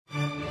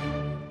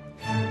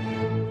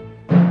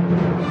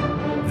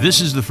This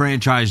is the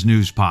Franchise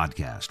News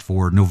Podcast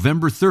for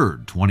November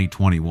 3rd,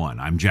 2021.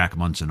 I'm Jack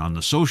Munson on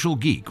the Social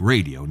Geek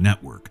Radio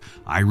Network.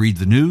 I read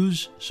the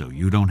news so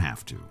you don't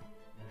have to.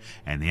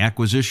 And the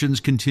acquisitions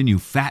continue.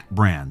 Fat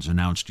Brands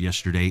announced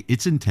yesterday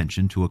its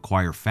intention to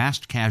acquire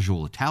fast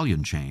casual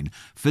Italian chain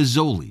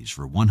Fazoli's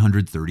for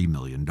 $130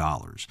 million.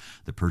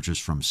 The purchase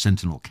from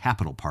Sentinel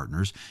Capital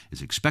Partners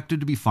is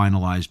expected to be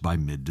finalized by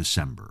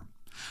mid-December.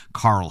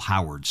 Carl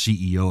Howard,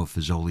 CEO of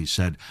Fazoli's,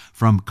 said,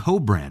 "From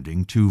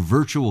co-branding to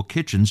virtual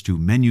kitchens to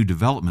menu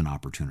development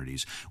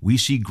opportunities, we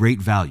see great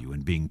value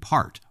in being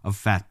part of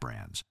Fat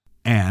Brands."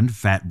 And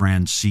Fat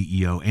Brands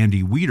CEO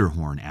Andy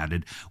Wiederhorn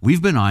added,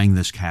 "We've been eyeing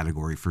this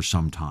category for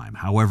some time.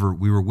 However,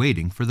 we were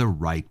waiting for the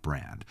right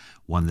brand,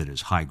 one that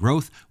is high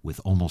growth, with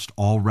almost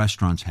all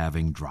restaurants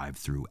having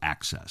drive-through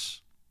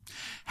access."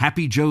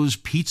 Happy Joe's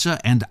Pizza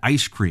and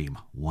Ice Cream,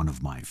 one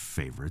of my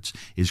favorites,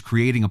 is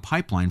creating a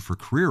pipeline for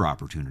career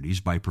opportunities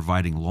by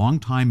providing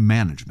long-time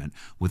management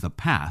with a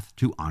path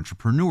to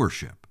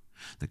entrepreneurship.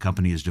 The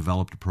company has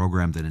developed a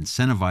program that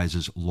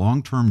incentivizes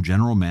long-term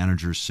general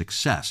managers'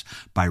 success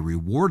by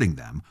rewarding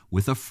them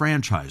with a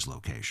franchise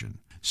location.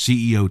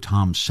 CEO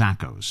Tom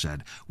Sacco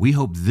said, "We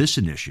hope this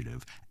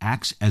initiative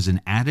acts as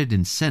an added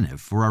incentive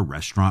for our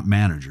restaurant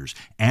managers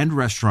and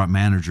restaurant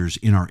managers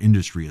in our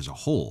industry as a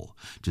whole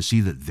to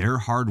see that their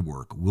hard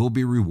work will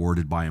be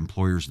rewarded by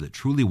employers that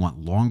truly want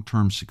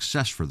long-term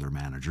success for their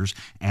managers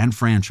and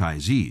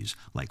franchisees,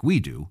 like we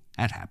do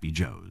at Happy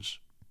Joe's."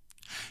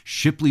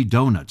 Shipley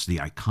Donuts, the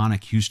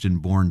iconic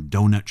Houston-born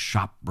donut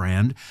shop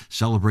brand,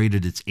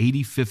 celebrated its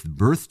 85th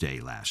birthday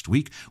last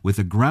week with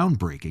a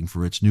groundbreaking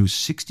for its new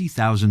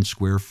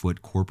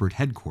 60,000-square-foot corporate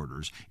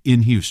headquarters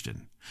in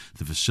Houston.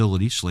 The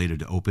facility, slated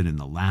to open in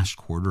the last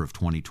quarter of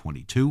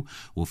 2022,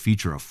 will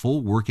feature a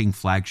full working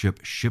flagship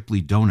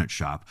Shipley Donut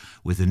shop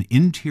with an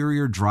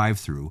interior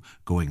drive-through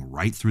going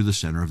right through the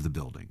center of the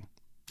building.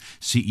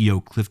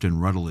 CEO Clifton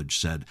Rutledge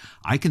said,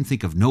 "I can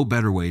think of no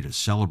better way to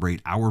celebrate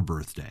our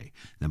birthday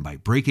than by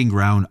breaking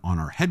ground on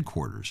our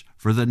headquarters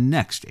for the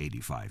next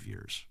 85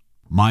 years.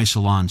 My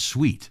Salon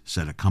Suite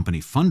set a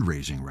company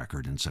fundraising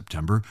record in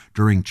September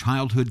during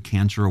Childhood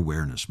Cancer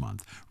Awareness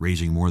Month,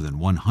 raising more than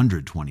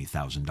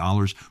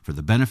 $120,000 for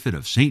the benefit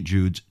of St.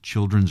 Jude's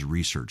Children's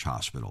Research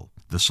Hospital.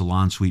 The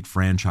Salon Suite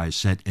franchise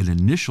set an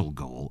initial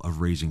goal of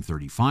raising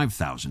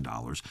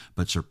 $35,000,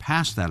 but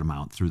surpassed that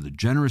amount through the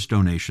generous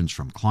donations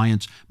from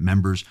clients,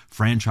 members,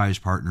 franchise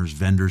partners,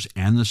 vendors,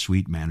 and the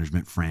suite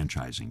management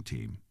franchising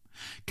team.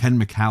 Ken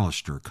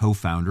McAllister,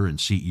 co-founder and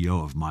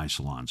CEO of My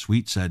Salon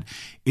Suite, said,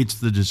 "It's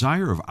the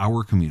desire of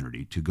our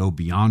community to go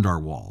beyond our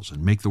walls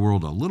and make the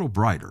world a little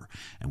brighter,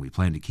 and we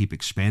plan to keep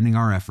expanding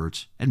our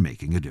efforts and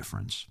making a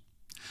difference."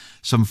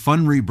 Some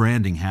fun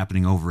rebranding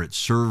happening over at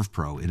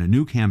ServPro in a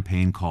new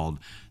campaign called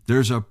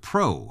 "There's a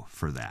Pro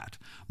for That."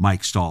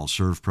 Mike Stahl,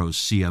 ServPro's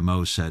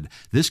CMO, said,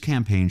 "This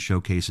campaign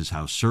showcases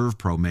how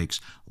ServPro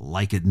makes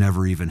like it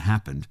never even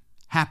happened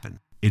happen.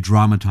 It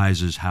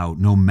dramatizes how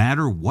no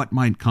matter what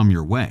might come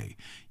your way,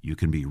 you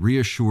can be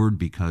reassured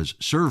because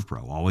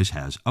ServPro always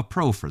has a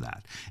pro for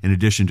that." In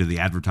addition to the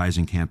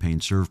advertising campaign,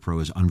 ServPro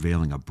is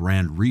unveiling a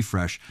brand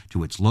refresh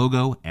to its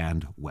logo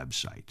and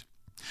website.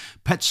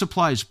 Pet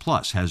Supplies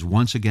Plus has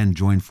once again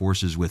joined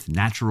forces with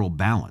Natural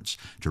Balance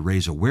to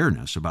raise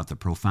awareness about the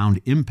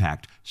profound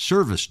impact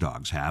service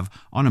dogs have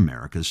on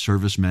America's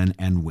servicemen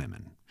and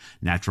women.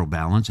 Natural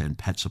Balance and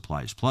Pet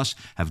Supplies Plus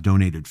have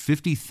donated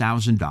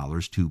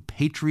 $50,000 to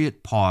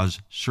Patriot Paws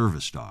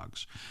service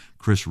dogs.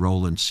 Chris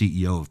Rowland,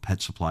 CEO of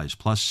Pet Supplies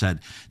Plus, said,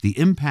 "The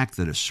impact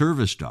that a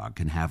service dog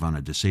can have on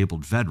a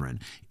disabled veteran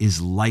is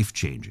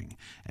life-changing,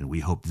 and we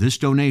hope this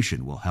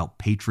donation will help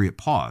Patriot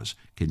Paws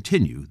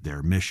continue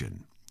their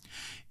mission."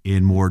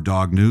 In more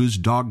dog news,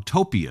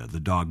 Dogtopia, the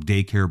dog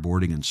daycare,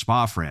 boarding, and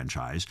spa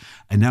franchise,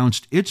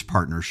 announced its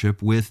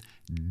partnership with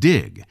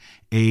Dig,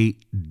 a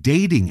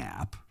dating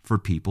app for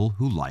people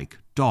who like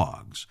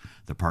dogs.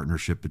 The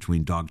partnership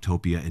between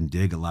Dogtopia and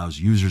Dig allows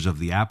users of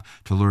the app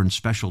to learn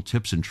special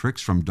tips and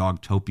tricks from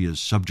Dogtopia's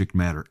subject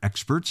matter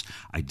experts,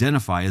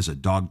 identify as a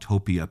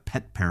Dogtopia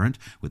pet parent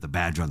with a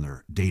badge on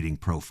their dating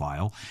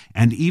profile,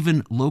 and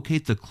even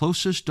locate the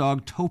closest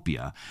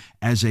Dogtopia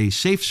as a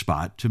safe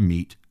spot to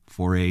meet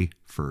for a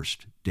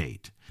first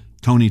date.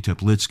 Tony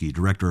Teplitsky,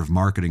 director of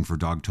marketing for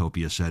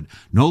Dogtopia, said,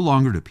 "No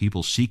longer do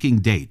people seeking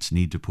dates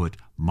need to put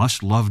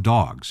must-love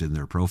dogs in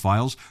their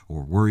profiles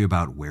or worry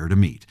about where to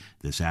meet.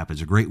 This app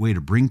is a great way to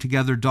bring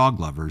together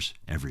dog lovers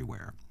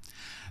everywhere."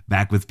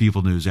 Back with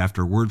People News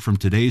after a word from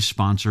today's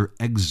sponsor,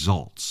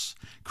 Exults.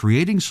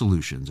 Creating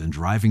solutions and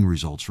driving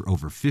results for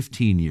over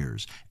 15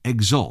 years,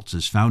 Exults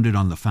is founded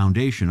on the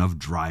foundation of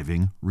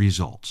driving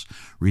results.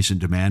 Recent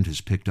demand has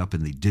picked up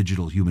in the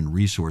digital human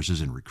resources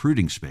and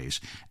recruiting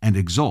space, and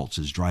Exults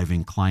is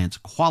driving clients'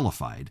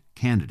 qualified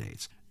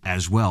candidates.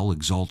 As well,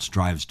 Exults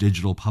drives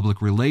digital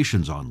public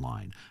relations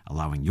online,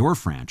 allowing your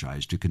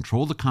franchise to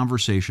control the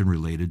conversation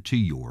related to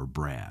your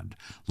brand.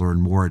 Learn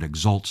more at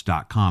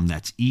exults.com.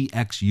 That's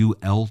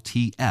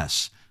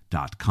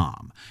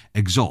EXULTS.com.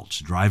 Exults,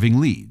 driving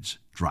leads,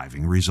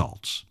 driving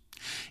results.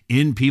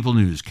 In People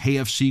News,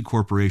 KFC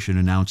Corporation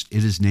announced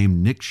it has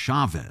named Nick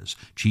Chavez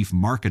Chief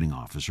Marketing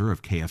Officer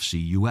of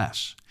KFC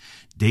U.S.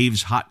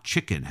 Dave's Hot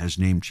Chicken has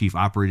named Chief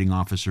Operating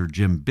Officer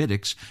Jim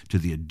Biddix to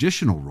the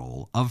additional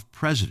role of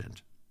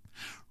President.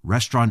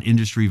 Restaurant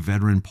industry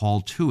veteran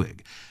Paul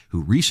Tuig,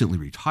 who recently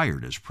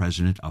retired as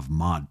president of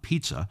Mod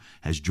Pizza,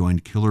 has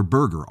joined Killer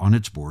Burger on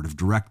its board of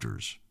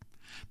directors.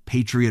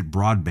 Patriot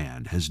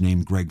Broadband has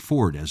named Greg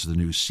Ford as the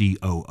new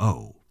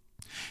COO.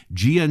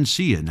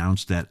 GNC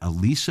announced that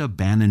Elisa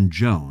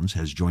Bannon-Jones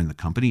has joined the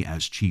company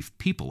as Chief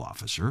People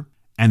Officer,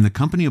 and the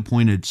company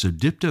appointed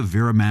Sudipta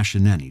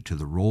Viramashineni to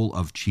the role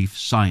of Chief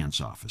Science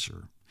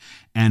Officer.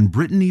 And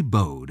Brittany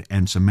Bode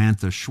and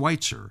Samantha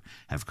Schweitzer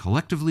have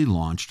collectively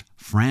launched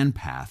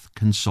FranPath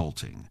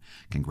Consulting.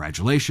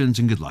 Congratulations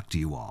and good luck to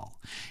you all.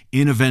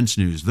 In events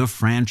news, the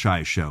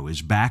Franchise Show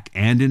is back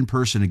and in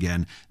person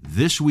again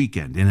this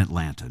weekend in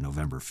Atlanta,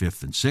 November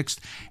 5th and 6th,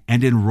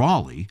 and in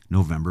Raleigh,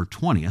 November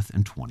 20th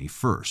and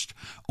 21st.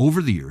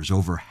 Over the years,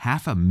 over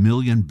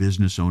 500,000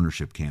 business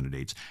ownership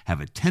candidates have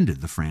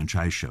attended the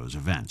Franchise Show's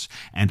events,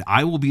 and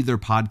I will be there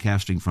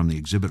podcasting from the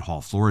exhibit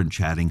hall floor and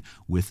chatting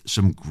with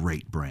some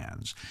great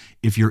brands.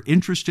 If you're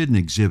interested in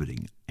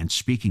exhibiting and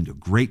speaking to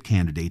great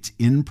candidates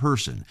in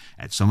person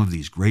at some of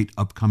these great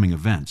upcoming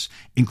events,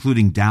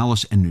 including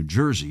Dallas and New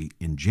Jersey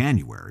in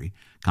January,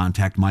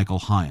 contact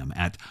Michael Hyam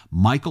at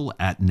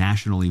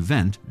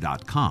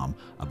michael@nationalevent.com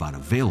about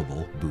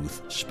available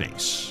booth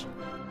space.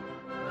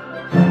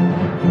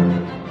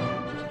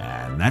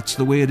 And that's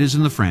the way it is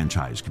in the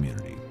franchise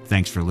community.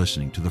 Thanks for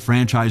listening to the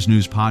Franchise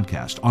News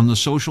Podcast on the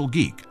Social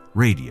Geek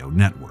Radio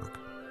Network.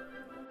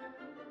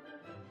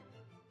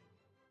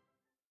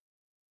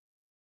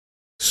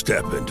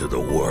 Step into the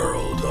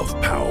world of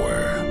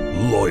power,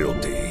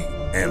 loyalty,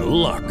 and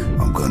luck.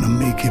 I'm gonna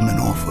make him an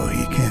offer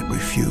he can't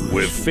refuse.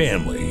 With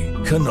family,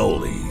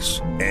 cannolis,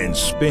 and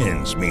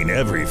spins mean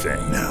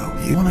everything. Now,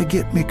 you wanna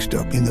get mixed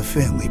up in the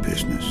family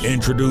business.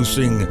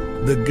 Introducing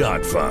The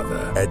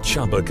Godfather at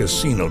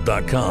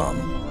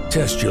ChumbaCasino.com.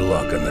 Test your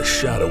luck in the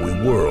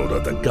shadowy world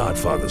of The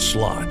Godfather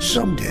slot.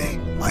 Someday,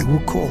 I will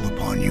call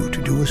upon you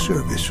to do a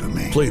service for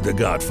me. Play The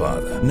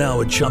Godfather,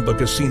 now at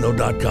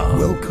ChumbaCasino.com.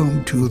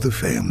 Welcome to the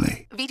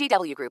family.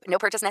 VGW Group. No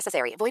purchase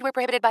necessary. Void where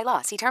prohibited by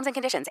law. See terms and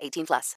conditions. 18+.